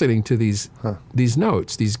was listening to these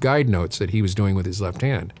notes, these guide notes that he was doing with his left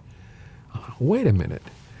hand. Wait a minute.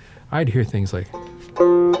 I'd hear things like.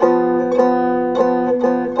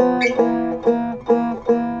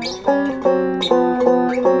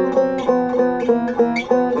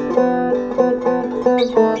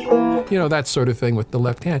 That sort of thing with the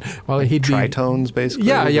left hand. While he'd be tritones, basically?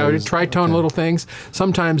 Yeah, tritone little things.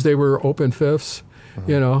 Sometimes they were open fifths,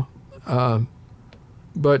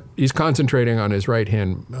 but he's concentrating on his right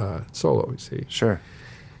hand solo, you see. Sure.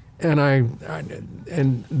 And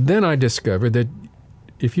and then I discovered that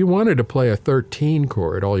if you wanted to play a 13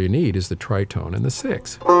 chord, all you need is the tritone and the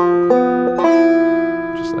 6. Just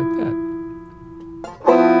like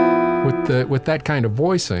that. With that kind of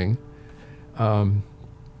voicing,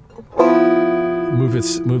 move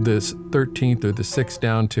this 13th or the 6th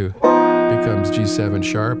down to becomes G7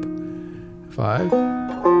 sharp 5.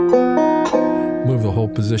 Move the whole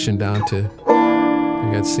position down to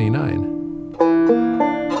you got C9.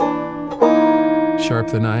 Sharp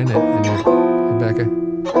the 9 and you're back.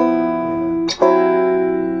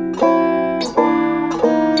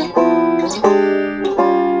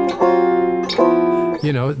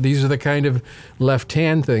 These are the kind of left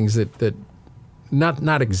hand things that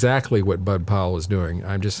not exactly what Bud Powell was doing.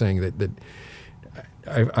 I'm just saying that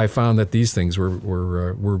I found that these things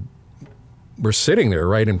were sitting there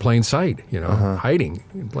right in plain sight, hiding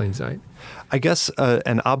in plain sight. I guess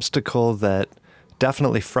an obstacle that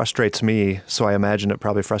definitely frustrates me, so I imagine it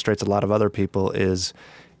probably frustrates a lot of other people, is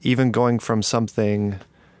even going from something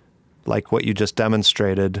like what you just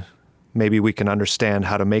demonstrated, maybe we can understand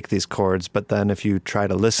how to make these chords, but then if you try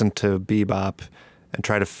to listen to bebop and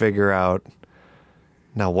try to figure out,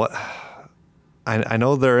 now what, I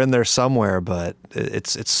know they're in there somewhere, but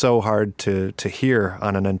it's so hard to hear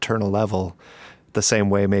on an internal level, the same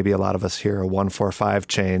way maybe a lot of us hear a 1-4-5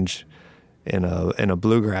 change in a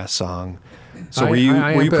bluegrass song. So were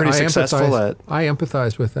you pretty successful at? I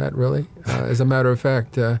empathize with that, really. As a matter of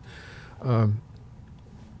fact, the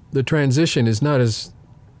transition is not as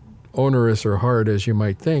onerous or hard as you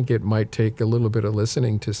might think. It might take a little bit of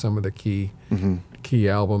listening to some of the key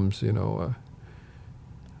albums,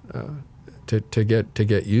 to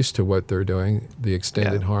get used to what they're doing, the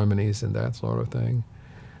extended harmonies and that sort of thing.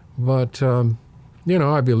 But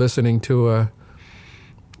I'd be listening to a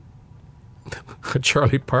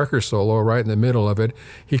Charlie Parker solo right in the middle of it.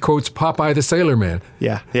 He quotes Popeye the Sailor Man.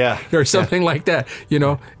 Yeah. Or something like that.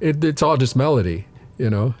 It's all just melody,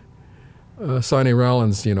 Sonny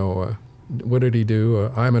Rollins, what did he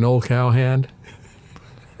do? I'm an old cowhand.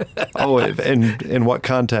 Oh, in what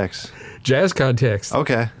context? Jazz context.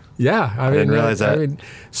 Okay. Yeah. I didn't realize that.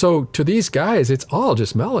 So to these guys, it's all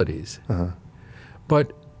just melodies.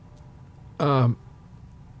 But, and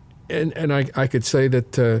I could say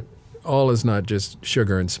that all is not just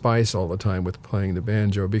sugar and spice all the time with playing the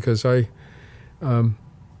banjo, because I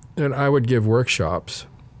would give workshops,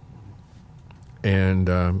 and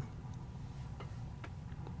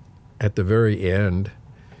at the very end,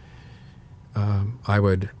 I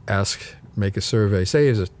would make a survey, say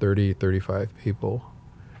it's 30, 35 people,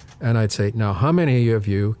 and I'd say, now how many of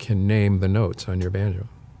you can name the notes on your banjo?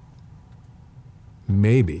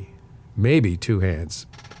 Maybe 2 hands.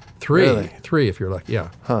 Three if you're lucky, yeah.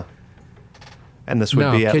 Huh. And this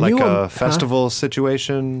would be at like a festival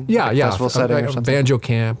situation? Yeah. Festival setting or something? Banjo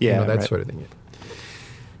camp, that sort of thing.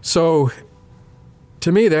 So,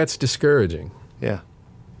 to me, that's discouraging. Yeah.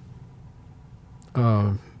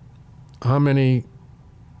 How many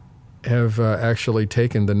have actually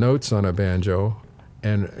taken the notes on a banjo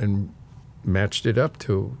and matched it up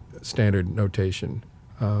to standard notation?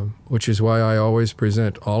 Which is why I always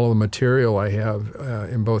present all of the material I have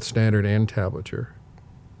in both standard and tablature.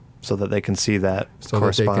 So that they can see that so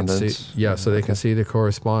correspondence. That they can see, so they can see the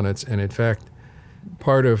correspondence. And in fact,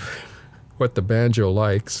 part of what the banjo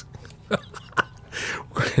likes,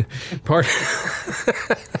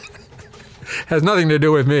 has nothing to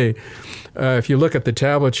do with me. If you look at the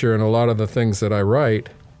tablature and a lot of the things that I write,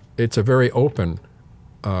 it's a very open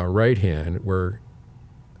right hand where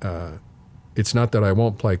it's not that I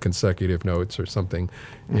won't play consecutive notes or something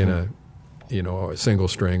in a single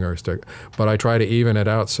string or but I try to even it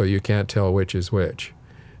out so you can't tell which is which.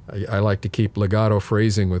 I like to keep legato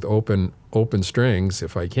phrasing with open strings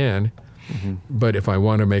if I can, but if I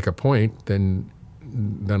want to make a point, then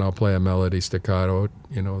I'll play a melody staccato,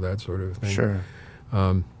 that sort of thing. Sure.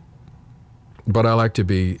 But I like to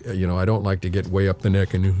be, I don't like to get way up the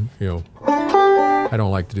neck and, I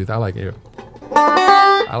don't like to do that. I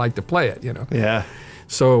like to play it, Yeah.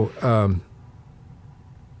 So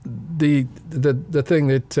the thing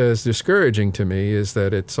that is discouraging to me is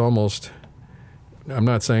that it's almost, I'm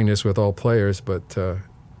not saying this with all players, but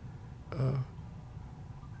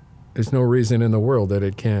there's no reason in the world that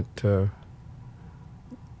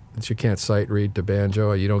that you can't sight read to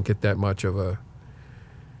banjo. You don't get that much of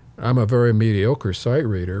I'm a very mediocre sight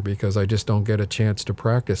reader because I just don't get a chance to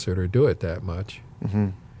practice it or do it that much.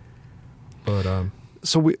 But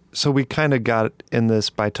So we kind of got in this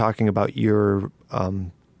by talking about your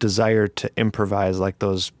desire to improvise like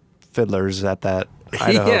those fiddlers at that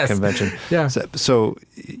Idaho convention. Yeah. So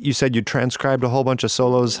you said you transcribed a whole bunch of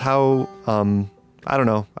solos. How, I don't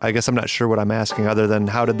know, I guess I'm not sure what I'm asking other than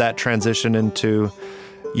how did that transition into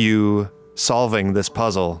you solving this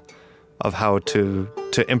puzzle of how to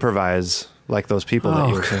improvise like those people that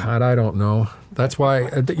you were saying? God, I don't know. That's why,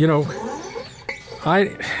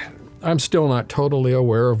 I'm still not totally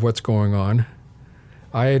aware of what's going on.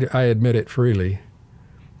 I admit it freely.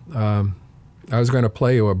 I was going to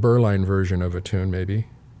play you a Berline version of a tune, maybe.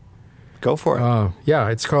 Go for it. Yeah,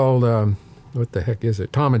 it's called, what the heck is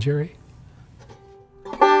it? Tom and Jerry?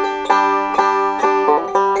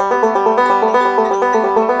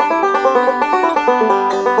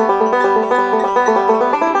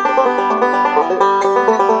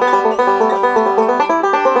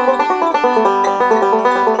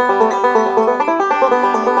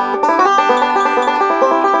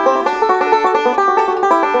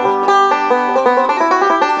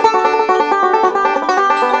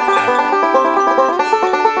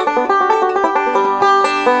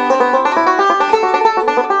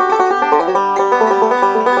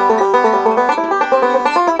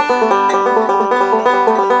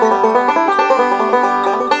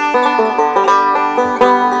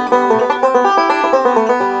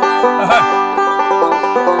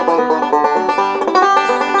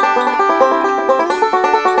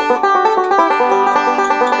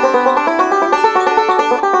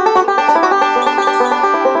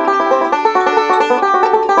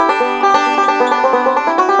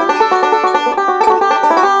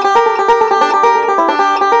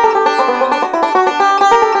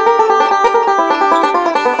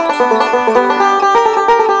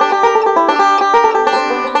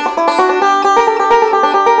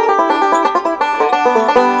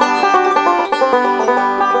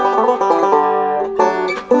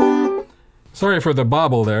 Sorry for the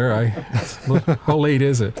bobble there. How late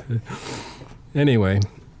is it? Anyway,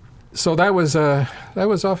 so that was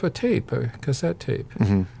off a tape, a cassette tape.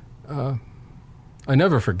 Mm-hmm. I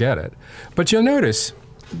never forget it. But you'll notice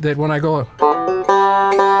that when I go,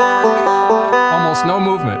 almost no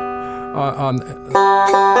movement on.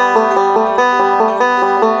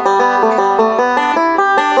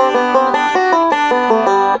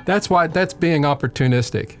 That's being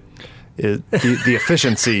opportunistic. The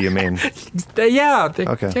efficiency, you mean? Yeah.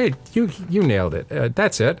 Okay. Hey, you nailed it.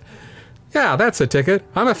 That's it. Yeah, that's a ticket.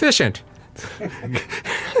 I'm efficient.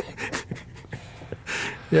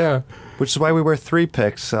 Yeah. Which is why we wear 3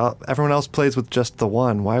 picks. Everyone else plays with just the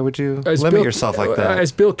one. Why would you limit yourself like that?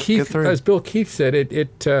 As Bill Keith said,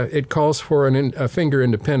 it calls for a finger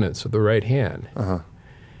independence of the right hand. Uh-huh.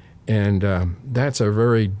 And that's a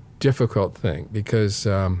very difficult thing because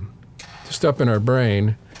just up in our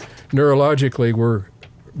brain, neurologically, we're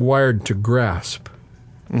wired to grasp.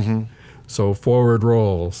 Mm-hmm. So forward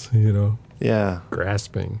rolls, Yeah.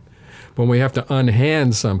 grasping. When we have to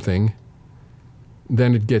unhand something,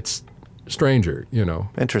 then it gets stranger,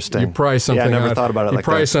 Interesting. You pry something I never out, thought about it you like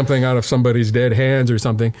pry that. something out of somebody's dead hands or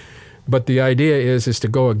something. But the idea is to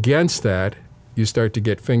go against that, you start to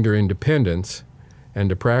get finger independence and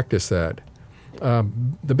to practice that.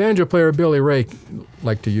 The banjo player Billy Ray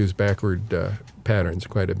liked to use backward patterns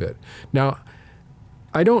quite a bit. Now,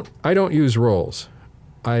 I don't use rolls.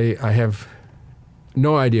 I have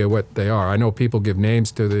no idea what they are. I know people give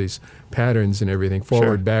names to these patterns and everything, forward,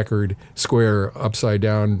 Sure. backward, square, upside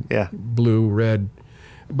down, Yeah. blue, red.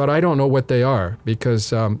 But I don't know what they are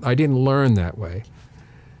because I didn't learn that way.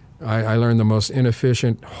 I learned the most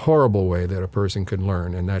inefficient, horrible way that a person could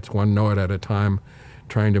learn, and that's one note at a time,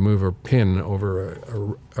 trying to move a pin over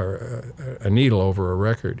a needle over a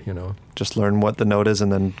record, Just learn what the note is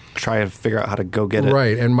and then try to figure out how to go get it.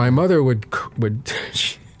 Right, and my mother would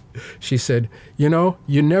she said, you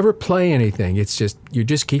never play anything. It's just, you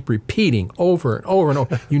just keep repeating over and over and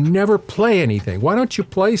over. You never play anything. Why don't you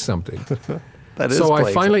play something? That is So I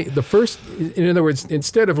playing finally, in other words,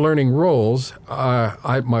 instead of learning rolls,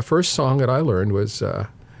 my first song that I learned was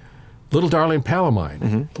Little Darling Pal of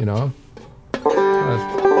Mine,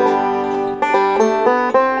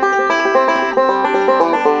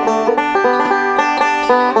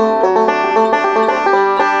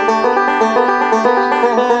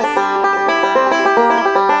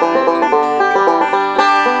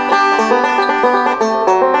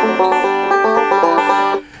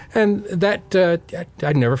 And that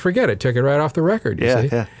I'd never forget it. Took it right off the record. You see?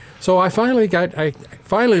 Yeah. So I finally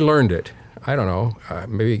learned it. I don't know,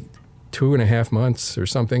 maybe 2.5 months or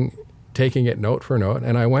something, taking it note for note.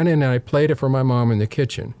 And I went in and I played it for my mom in the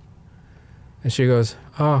kitchen. And she goes,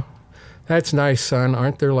 "Oh, that's nice, son.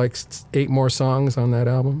 Aren't there like 8 more songs on that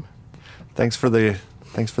album?" Thanks for the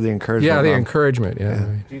encouragement. Yeah, the Mom. encouragement. Yeah.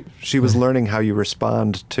 Right. She was learning how you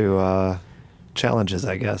respond to challenges,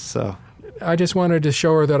 I guess. So I just wanted to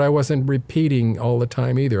show her that I wasn't repeating all the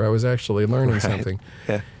time either. I was actually learning Right. something.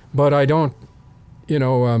 Yeah. But I don't,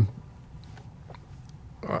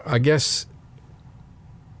 I guess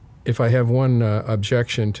if I have one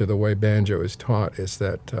objection to the way banjo is taught is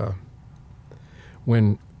that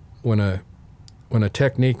when a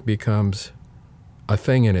technique becomes a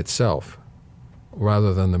thing in itself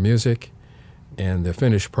rather than the music and the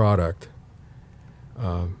finished product,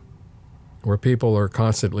 where people are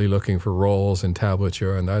constantly looking for rolls and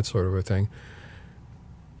tablature and that sort of a thing,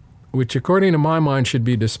 which according to my mind should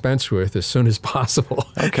be dispensed with as soon as possible.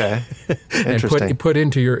 Okay. And Interesting. put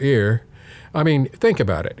into your ear. I mean, think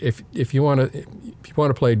about it. If you want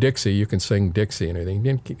to play Dixie, you can sing Dixie and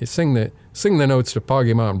everything. You sing the notes to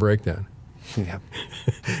Poggy Mountain Breakdown. Yeah.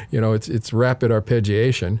 It's rapid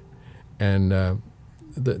arpeggiation, and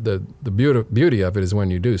the beauty of it is when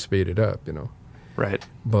you do speed it up. Right.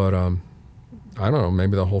 But I don't know.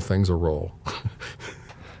 Maybe the whole thing's a roll.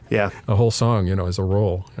 Yeah. A whole song, is a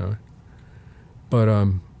roll. But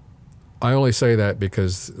I only say that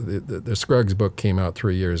because the Scruggs book came out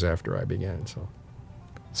 3 years after I began.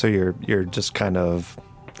 So you're just kind of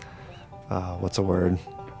what's a word?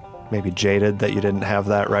 Maybe jaded that you didn't have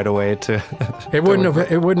that right away to. It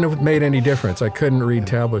wouldn't have made any difference. I couldn't read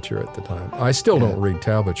tablature at the time. I still don't read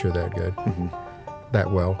tablature that good,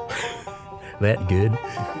 that well, that good.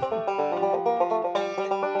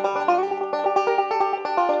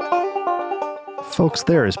 Folks,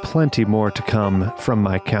 there is plenty more to come from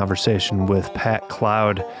my conversation with Pat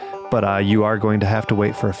Cloud, but you are going to have to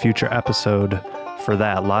wait for a future episode for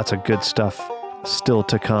that. Lots of good stuff still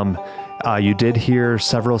to come. You did hear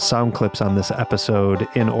several sound clips on this episode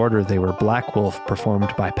in order. They were Black Wolf,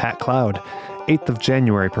 performed by Pat Cloud, 8th of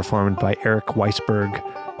January, performed by Eric Weisberg.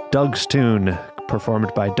 Doug's Tune,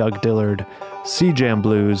 performed by Doug Dillard. Sea Jam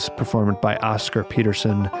Blues, performed by Oscar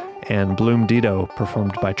Peterson. And Bloom Dido,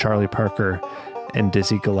 performed by Charlie Parker and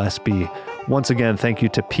Dizzy Gillespie. Once again, thank you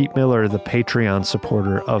to Pete Miller, the Patreon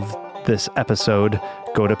supporter of this episode.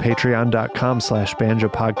 Go to patreon.com/banjo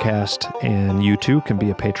podcast, and you too can be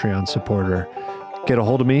a Patreon supporter. Get a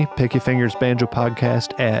hold of me,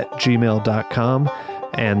 pickyfingersbanjopodcast@gmail.com.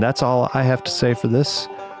 And that's all I have to say for this.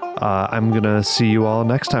 I'm going to see you all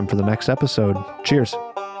next time for the next episode. Cheers.